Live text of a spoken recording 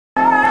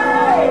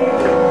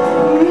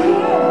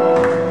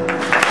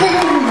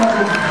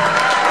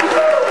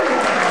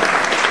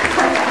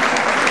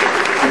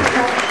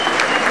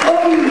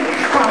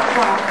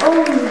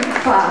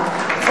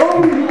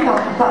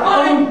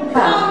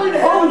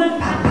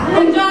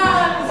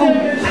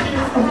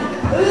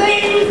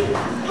Ladies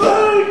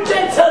and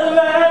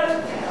gentlemen,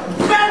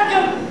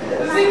 welcome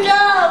the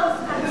girls,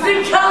 the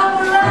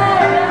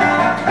cabaret.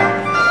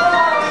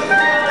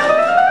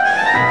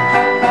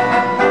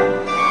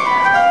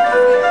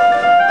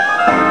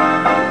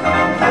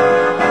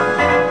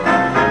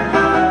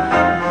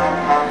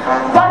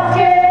 What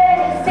good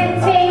is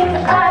sitting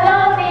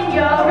alone in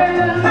your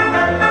room?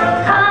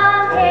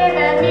 Can't hear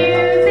the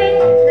music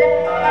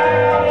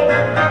play.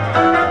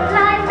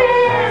 Life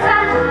is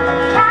a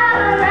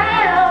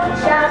cabaret, old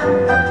chum.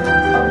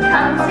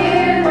 Come to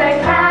the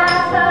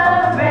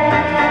cabaret.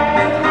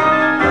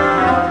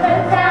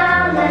 Put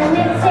down the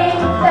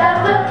knitting, the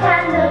book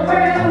and the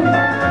broom.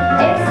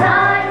 It's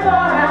time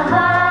for a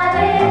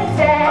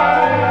holiday.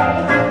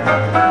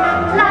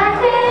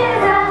 Life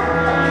is a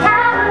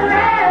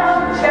cabaret,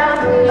 old chum.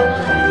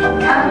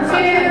 Come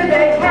to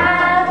the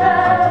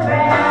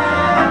cabaret.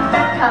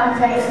 Come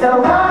taste the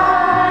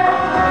wine,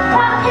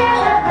 walk in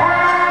the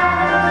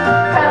bag.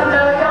 Come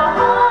blow your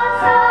horn,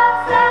 start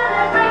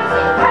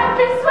celebrating.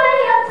 Practice where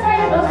your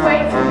table's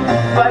waiting.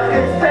 What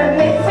good's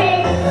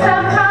permitting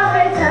some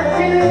profit of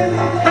doom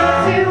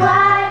to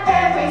wipe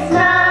every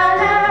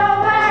smile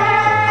away.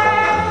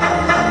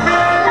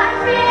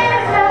 Life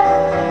is a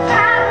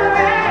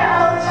cabaret,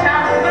 old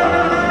chum.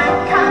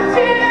 Come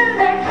to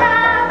the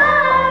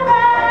cabaret.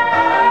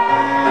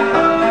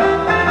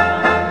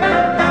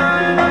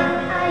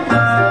 I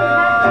used to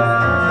have this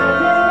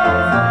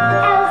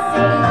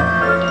Elsie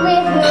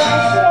with her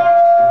chef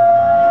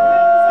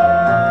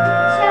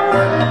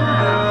Chelsea.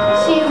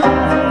 She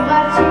wasn't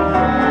watching,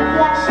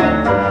 blushing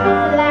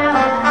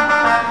flower.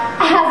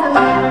 As a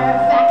matter of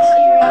fact,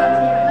 she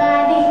raised it by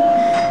the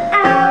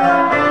hour.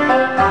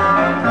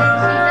 Then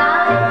she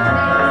died,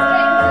 things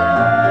came to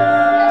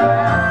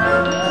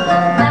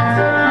that's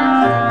what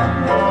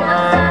happened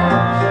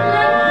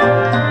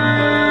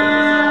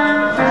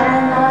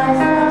and I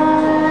saw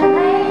her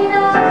laid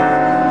on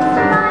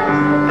my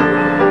knee.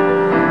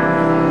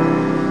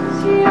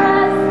 She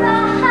was the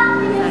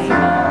happiest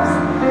corpse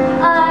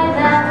I'd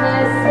ever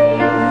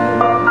seen.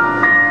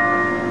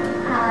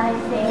 I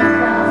think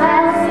of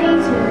Elsie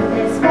to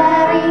this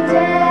very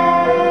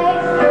day.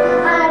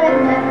 I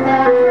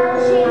remember how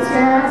she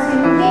turned to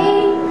me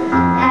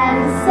and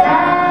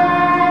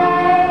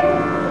said,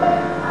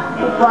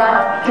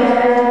 what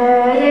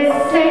good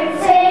is it?